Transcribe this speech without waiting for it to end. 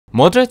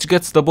Modric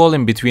gets the ball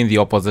in between the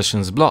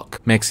opposition's block,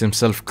 makes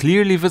himself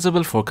clearly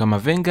visible for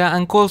Camavinga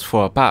and calls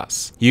for a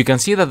pass. You can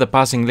see that the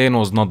passing lane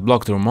was not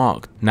blocked or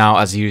marked. Now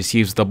as he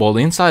receives the ball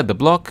inside the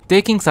block,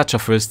 taking such a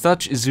first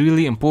touch is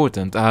really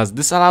important as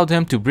this allowed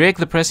him to break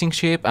the pressing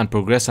shape and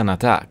progress an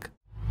attack.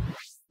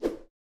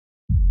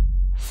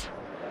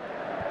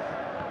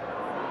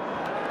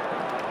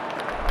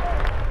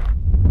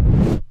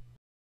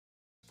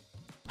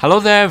 Hello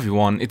there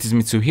everyone, it is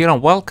Mitsu here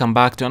and welcome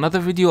back to another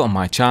video on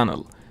my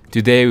channel.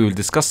 Today we will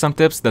discuss some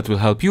tips that will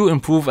help you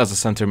improve as a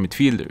center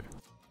midfielder.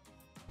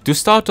 To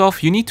start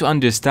off, you need to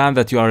understand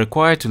that you are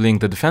required to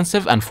link the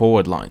defensive and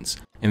forward lines.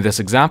 In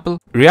this example,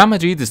 Real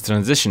Madrid is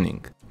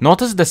transitioning.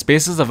 Notice the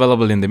spaces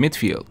available in the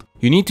midfield.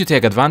 You need to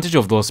take advantage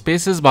of those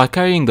spaces by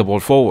carrying the ball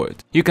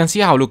forward. You can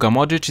see how Luka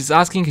Modric is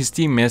asking his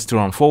teammates to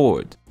run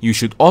forward. You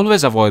should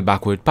always avoid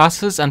backward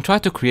passes and try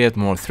to create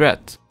more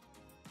threat.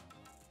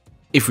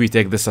 If we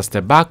take this a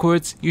step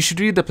backwards, you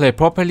should read the play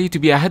properly to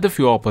be ahead of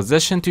your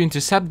opposition to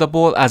intercept the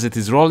ball as it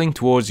is rolling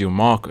towards your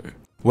marker.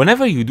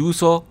 Whenever you do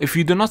so, if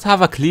you do not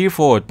have a clear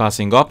forward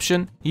passing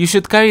option, you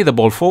should carry the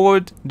ball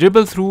forward,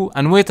 dribble through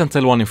and wait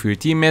until one of your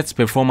teammates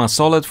perform a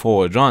solid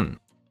forward run.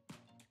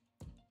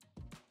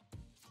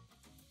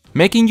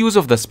 Making use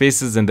of the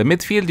spaces in the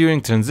midfield during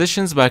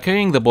transitions by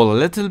carrying the ball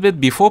a little bit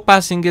before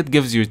passing it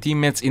gives your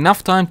teammates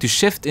enough time to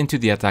shift into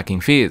the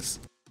attacking phase.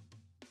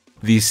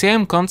 The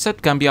same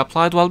concept can be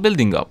applied while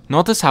building up.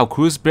 Notice how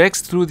Kroos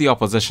breaks through the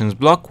opposition's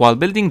block while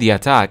building the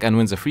attack and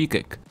wins a free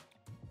kick.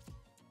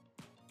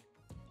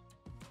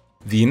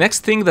 The next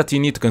thing that you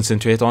need to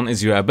concentrate on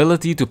is your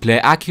ability to play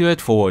accurate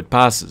forward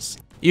passes.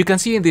 You can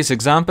see in these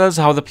examples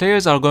how the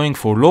players are going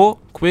for low,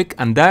 quick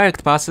and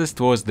direct passes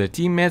towards their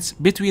teammates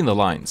between the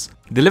lines.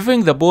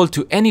 Delivering the ball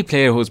to any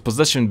player who is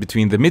positioned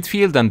between the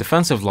midfield and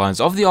defensive lines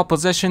of the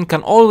opposition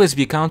can always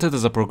be counted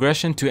as a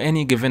progression to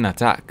any given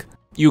attack.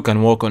 You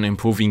can work on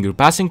improving your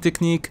passing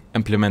technique,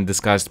 implement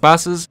disguised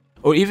passes,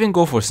 or even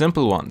go for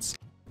simple ones.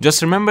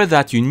 Just remember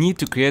that you need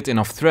to create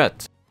enough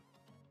threat.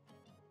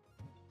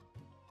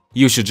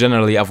 You should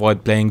generally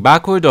avoid playing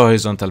backward or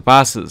horizontal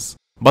passes,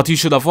 but you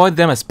should avoid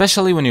them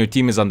especially when your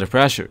team is under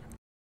pressure.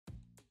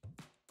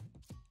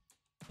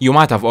 You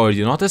might have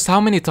already noticed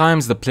how many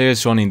times the players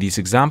shown in these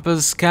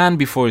examples scan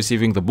before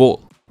receiving the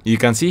ball. You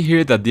can see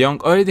here that De Jong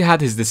already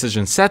had his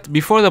decision set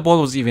before the ball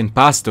was even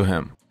passed to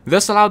him.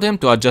 This allowed him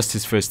to adjust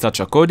his first touch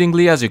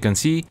accordingly, as you can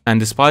see, and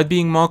despite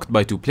being marked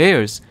by two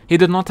players, he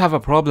did not have a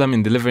problem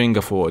in delivering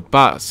a forward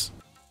pass.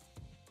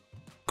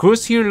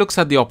 Kroos here looks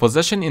at the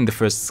opposition in the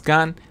first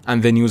scan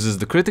and then uses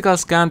the critical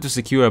scan to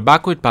secure a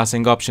backward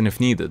passing option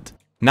if needed.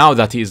 Now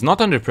that he is not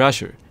under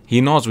pressure,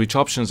 he knows which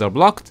options are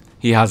blocked,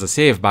 he has a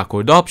safe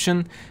backward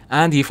option,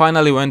 and he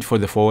finally went for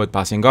the forward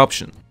passing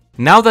option.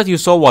 Now that you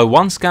saw why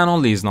one scan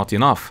only is not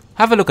enough,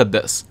 have a look at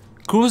this.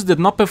 Kroos did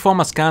not perform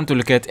a scan to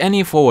look at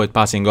any forward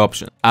passing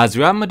option, as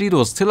Real Madrid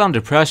was still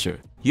under pressure.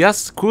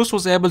 Yes, Kroos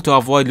was able to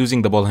avoid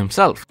losing the ball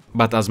himself,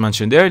 but as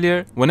mentioned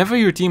earlier, whenever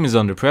your team is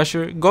under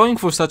pressure, going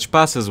for such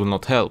passes will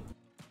not help.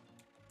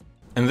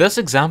 In this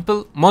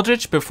example,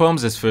 Modric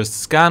performs his first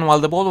scan while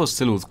the ball was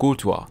still with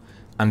Courtois,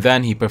 and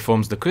then he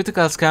performs the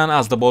critical scan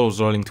as the ball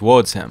was rolling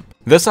towards him.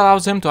 This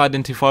allows him to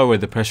identify where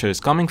the pressure is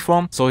coming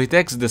from, so he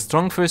takes the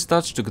strong first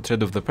touch to get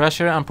rid of the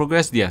pressure and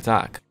progress the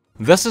attack.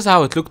 This is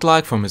how it looked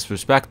like from his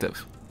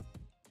perspective.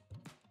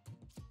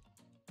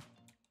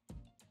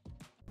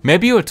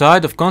 Maybe you're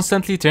tired of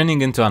constantly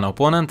turning into an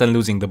opponent and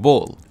losing the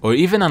ball, or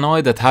even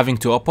annoyed at having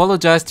to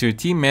apologize to your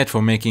teammate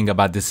for making a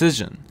bad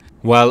decision.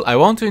 Well, I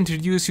want to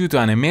introduce you to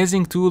an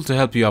amazing tool to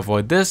help you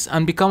avoid this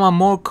and become a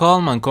more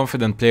calm and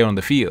confident player on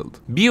the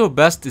field. Be Your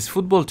Best is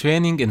football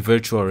training in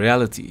virtual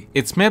reality.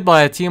 It's made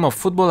by a team of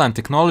football and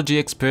technology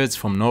experts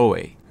from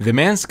Norway. The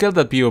main skill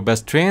that Be Your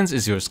Best trains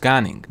is your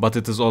scanning, but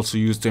it is also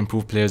used to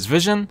improve players'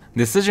 vision,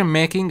 decision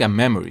making and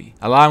memory,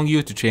 allowing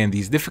you to train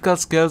these difficult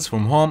skills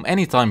from home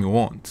anytime you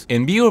want.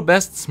 In Be Your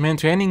Best's main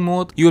training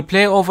mode, you will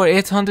play over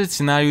 800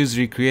 scenarios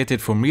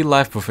recreated from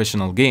real-life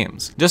professional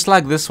games, just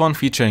like this one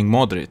featuring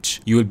Modric.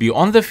 You will be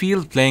on the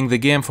field playing the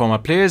game from a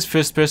player's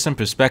first-person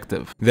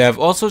perspective. They have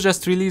also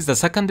just released a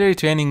secondary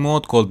training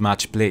mode called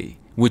Match Play,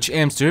 which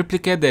aims to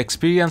replicate the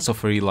experience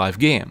of a real-life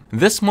game.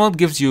 This mode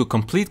gives you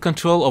complete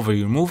control over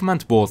your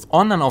movement both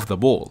on and off the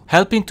ball,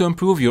 helping to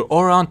improve your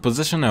all-round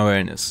position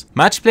awareness.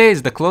 Match Play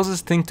is the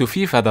closest thing to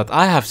FIFA that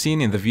I have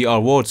seen in the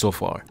VR world so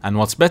far, and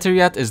what's better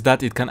yet is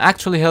that it can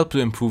actually help to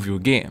improve your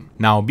game.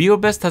 Now, Be Your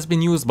Best has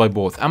been used by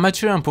both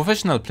amateur and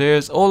professional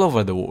players all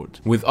over the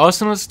world, with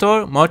Arsenal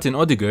star Martin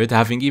Odegaard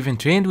having even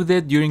trained with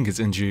it during his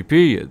injury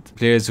period.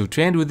 Players who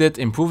trained with it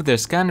improved their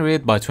scan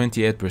rate by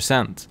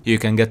 28%. You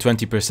can get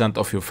 20%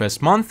 off your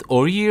first month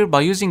or year by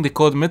using the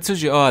code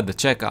MITSUGO at the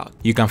checkout.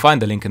 You can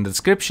find the link in the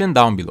description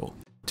down below.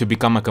 To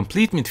become a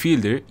complete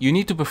midfielder, you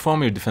need to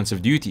perform your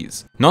defensive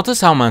duties.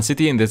 Notice how Man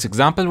City in this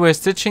example were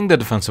stitching the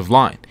defensive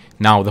line.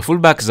 Now the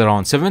fullback is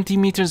around 70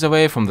 meters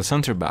away from the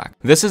center back.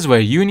 This is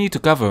where you need to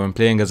cover when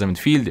playing as a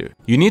midfielder.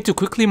 You need to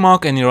quickly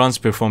mark any runs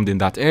performed in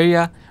that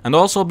area and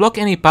also block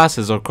any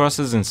passes or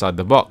crosses inside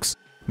the box.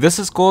 This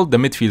is called the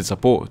midfield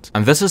support,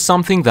 and this is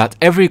something that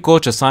every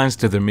coach assigns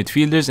to their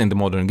midfielders in the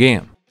modern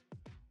game.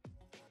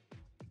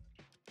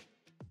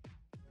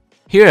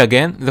 Here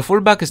again, the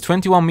fullback is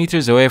 21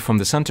 meters away from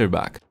the center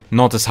back.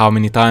 Notice how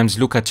many times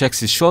Luka checks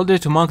his shoulder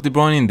to mark De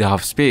Bruyne in the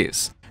half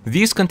space.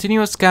 These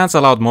continuous scans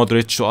allowed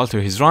Modric to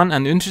alter his run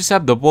and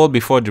intercept the ball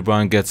before De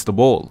Bruyne gets the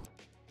ball.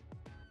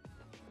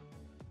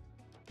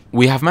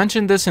 We have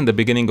mentioned this in the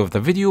beginning of the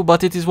video,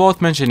 but it is worth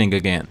mentioning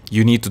again.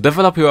 You need to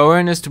develop your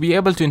awareness to be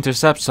able to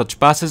intercept such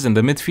passes in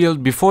the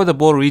midfield before the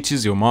ball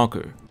reaches your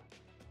marker.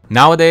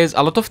 Nowadays,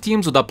 a lot of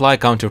teams would apply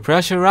counter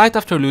pressure right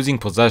after losing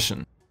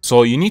possession.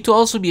 So you need to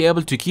also be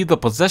able to keep the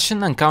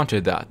possession and counter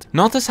that.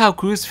 Notice how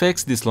Kroos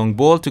fakes this long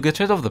ball to get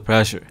rid of the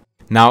pressure.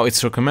 Now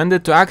it's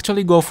recommended to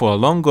actually go for a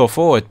long or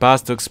forward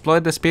pass to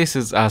exploit the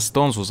spaces as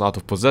Stones was out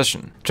of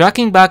possession.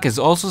 Tracking back is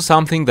also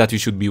something that you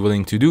should be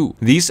willing to do.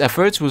 These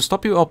efforts will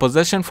stop your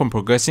opposition from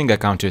progressing a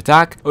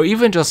counter-attack or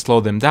even just slow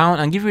them down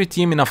and give your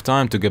team enough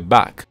time to get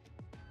back.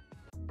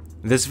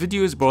 This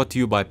video is brought to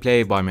you by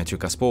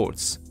METRICA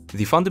Sports,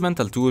 the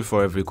fundamental tool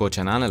for every coach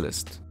and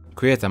analyst.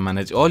 Create and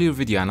manage all your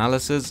video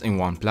analysis in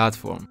one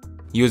platform.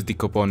 Use the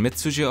coupon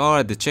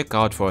METSUJR at the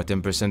checkout for a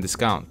 10%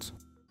 discount.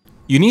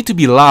 You need to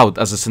be loud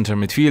as a center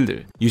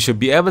midfielder. You should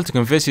be able to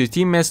convince your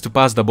teammates to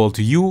pass the ball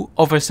to you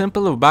over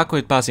simple or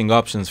backward passing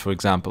options, for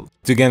example.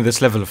 To gain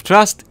this level of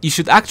trust, you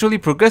should actually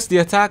progress the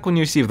attack when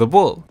you receive the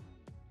ball.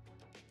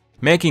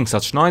 Making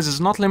such noise is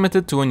not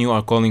limited to when you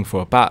are calling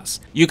for a pass.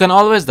 You can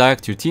always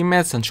direct your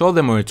teammates and show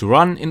them where to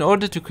run in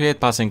order to create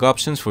passing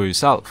options for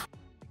yourself.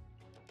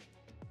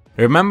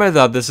 Remember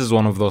that this is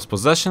one of those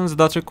possessions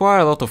that require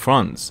a lot of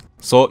runs,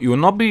 so you will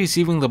not be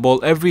receiving the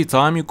ball every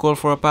time you call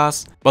for a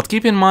pass, but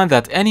keep in mind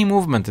that any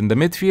movement in the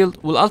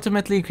midfield will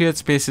ultimately create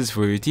spaces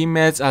for your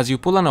teammates as you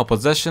pull an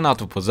opposition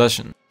out of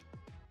possession.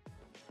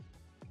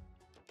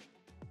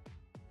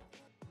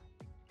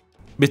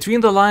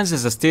 Between the lines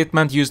is a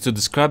statement used to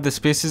describe the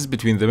spaces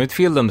between the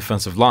midfield and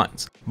defensive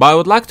lines, but I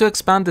would like to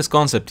expand this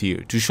concept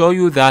here to show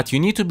you that you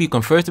need to be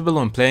comfortable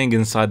when playing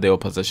inside the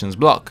opposition's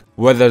block,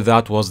 whether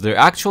that was their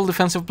actual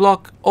defensive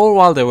block or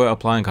while they were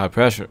applying high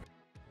pressure.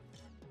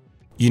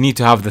 You need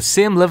to have the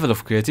same level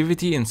of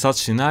creativity in such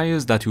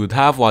scenarios that you would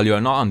have while you are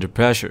not under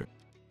pressure.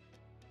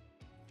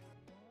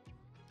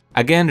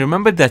 Again,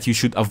 remember that you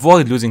should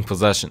avoid losing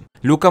possession.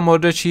 Luka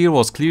Modric here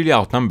was clearly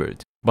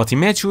outnumbered, but he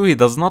made sure he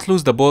does not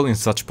lose the ball in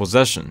such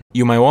possession.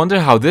 You might wonder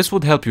how this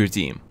would help your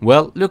team.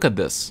 Well, look at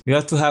this. You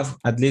have to have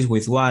at least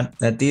with one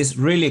that is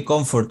really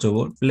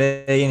comfortable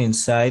playing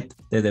inside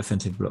the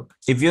defensive block.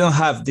 If you don't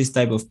have this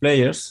type of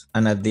players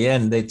and at the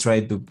end they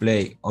try to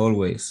play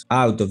always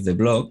out of the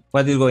block,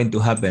 what is going to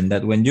happen?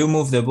 That when you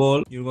move the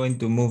ball, you're going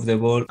to move the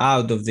ball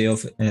out of the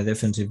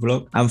defensive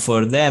block, and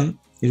for them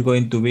it's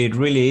going to be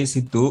really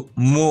easy to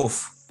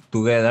move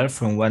together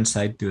from one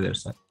side to the other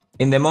side.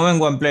 In the moment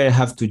one player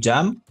have to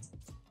jump,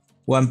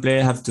 one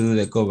player has to do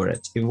the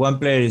coverage. If one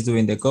player is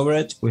doing the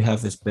coverage, we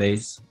have a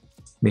space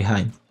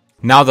behind.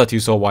 Now that you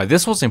saw why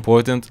this was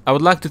important, I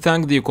would like to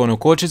thank the EKKONO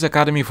Coaches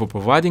Academy for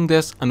providing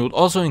this and would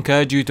also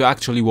encourage you to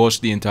actually watch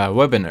the entire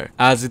webinar,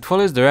 as it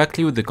follows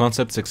directly with the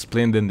concepts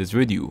explained in this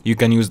video. You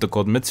can use the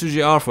code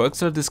METSUJR for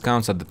extra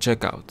discounts at the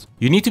checkout.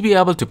 You need to be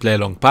able to play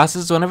long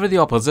passes whenever the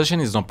opposition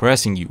is not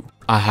pressing you.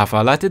 I have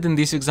highlighted in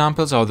these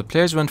examples how the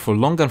players went for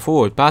long and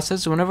forward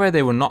passes whenever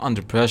they were not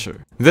under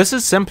pressure. This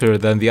is simpler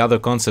than the other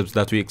concepts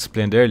that we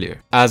explained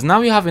earlier, as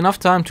now you have enough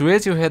time to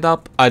raise your head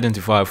up,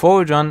 identify a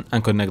forward run,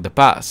 and connect the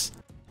pass.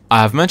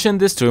 I have mentioned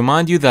this to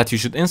remind you that you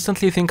should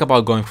instantly think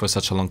about going for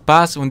such a long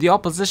pass when the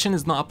opposition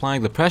is not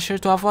applying the pressure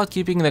to avoid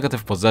keeping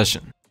negative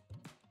possession.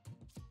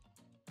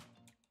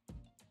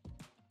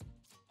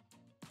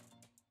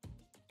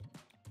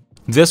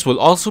 This will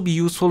also be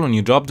useful when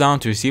you drop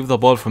down to receive the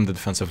ball from the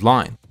defensive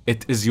line.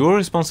 It is your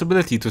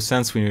responsibility to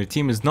sense when your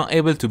team is not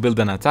able to build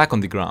an attack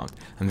on the ground,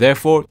 and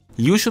therefore,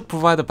 you should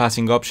provide a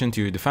passing option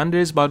to your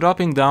defenders by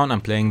dropping down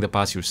and playing the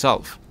pass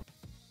yourself.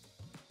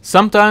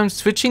 Sometimes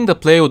switching the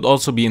play would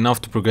also be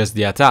enough to progress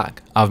the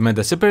attack. I've made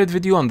a separate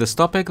video on this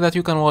topic that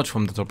you can watch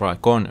from the top right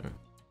corner.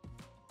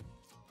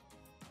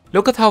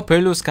 Look at how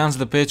Pirlo scans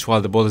the pitch while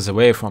the ball is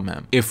away from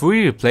him. If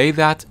we replay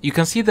that, you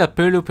can see that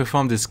Pirlo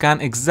performed the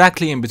scan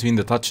exactly in between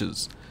the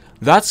touches.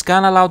 That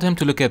scan allowed him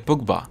to look at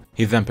Pogba.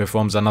 He then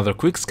performs another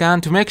quick scan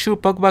to make sure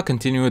Pogba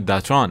continued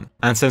that run.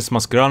 And since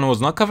Mascherano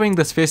was not covering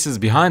the spaces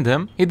behind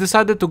him, he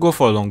decided to go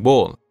for a long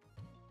ball.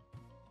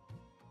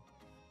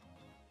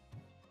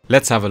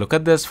 Let's have a look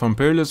at this from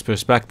Pirlo's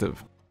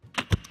perspective.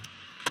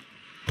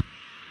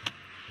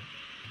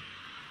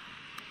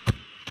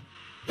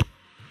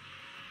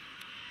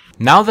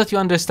 Now that you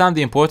understand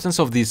the importance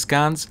of these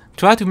scans,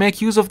 try to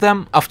make use of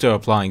them after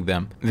applying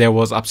them. There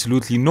was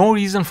absolutely no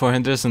reason for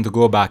Henderson to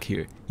go back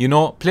here. You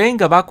know,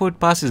 playing a backward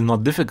pass is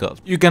not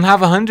difficult. You can have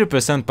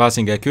 100%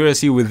 passing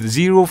accuracy with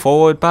 0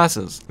 forward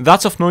passes.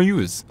 That's of no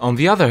use. On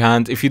the other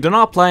hand, if you do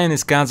not apply any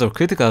scans or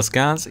critical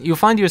scans, you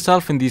find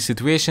yourself in these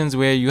situations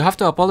where you have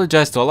to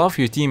apologize to all of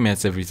your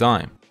teammates every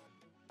time.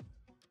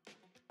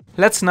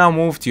 Let's now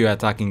move to your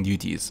attacking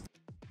duties.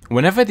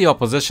 Whenever the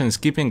opposition is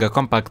keeping a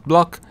compact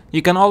block,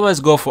 you can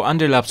always go for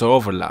underlaps or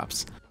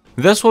overlaps.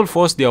 This will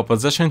force the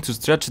opposition to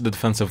stretch the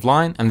defensive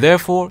line, and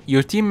therefore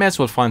your teammates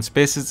will find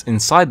spaces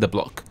inside the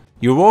block.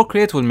 Your work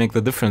rate will make the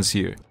difference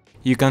here.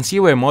 You can see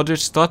where Modric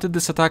started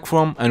this attack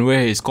from and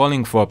where he is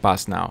calling for a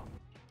pass now.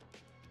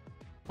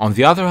 On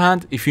the other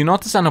hand, if you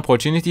notice an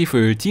opportunity for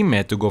your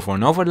teammate to go for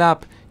an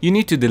overlap, you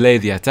need to delay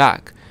the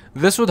attack.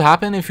 This would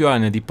happen if you are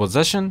in a deep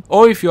possession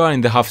or if you are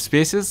in the half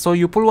spaces, so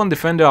you pull one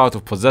defender out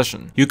of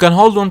possession. You can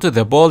hold on to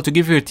the ball to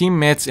give your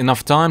teammates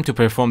enough time to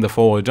perform the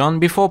forward run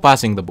before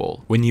passing the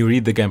ball. When you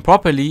read the game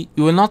properly,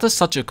 you will notice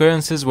such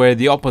occurrences where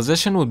the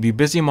opposition would be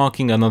busy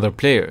marking another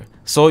player,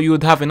 so you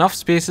would have enough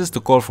spaces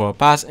to call for a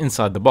pass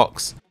inside the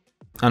box.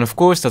 And of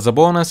course, as a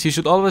bonus, you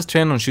should always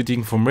train on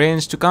shooting from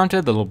range to counter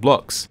the low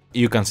blocks.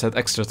 You can set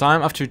extra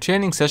time after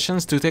training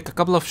sessions to take a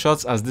couple of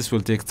shots, as this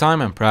will take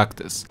time and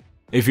practice.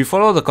 If you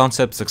follow the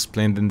concepts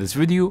explained in this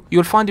video,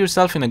 you'll find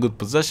yourself in a good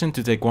position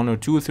to take one or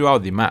two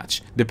throughout the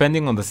match,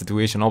 depending on the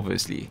situation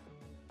obviously.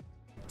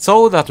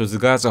 So that was it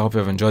guys, I hope you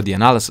have enjoyed the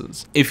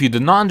analysis. If you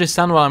did not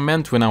understand what I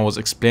meant when I was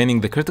explaining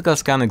the critical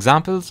scan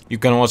examples, you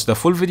can watch the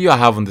full video I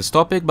have on this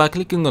topic by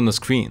clicking on the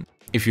screen.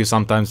 If you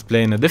sometimes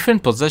play in a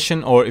different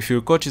position, or if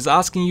your coach is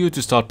asking you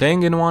to start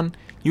playing in one,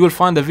 you will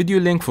find a video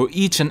link for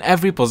each and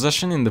every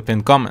position in the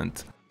pinned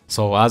comment.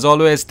 So as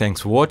always, thanks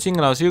for watching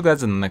and I'll see you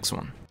guys in the next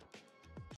one.